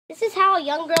This is how a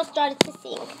young girl started to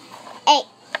sing. Hey,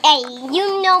 hey,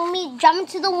 you know me, drumming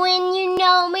to the wind, you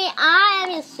know me, I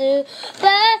am your superstar,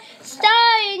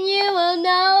 and you will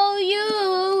know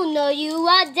you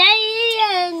are day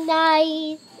and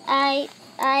night,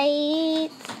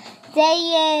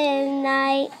 day and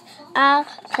night, I'll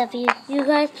cover you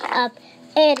guys up,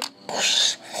 and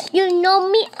you know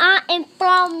me, I am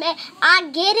from it, I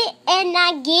get it, and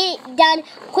I get it done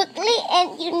quickly,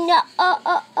 and you know,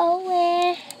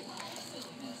 where.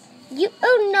 You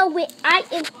know where I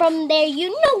am from there. You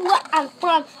know where I'm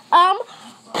from.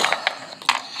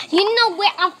 You know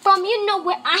where I'm from. You know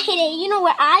where I hit it. You know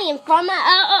where I am from.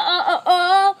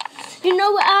 You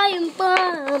know where I am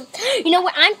from. You know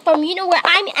where I'm from. You know where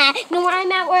I'm at. You know where I'm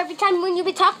at. Where every time when you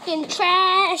be talking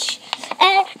trash.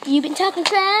 You've been talking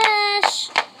trash.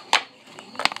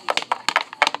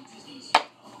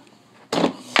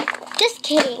 Just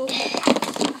kidding.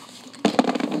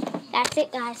 That's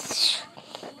it, guys.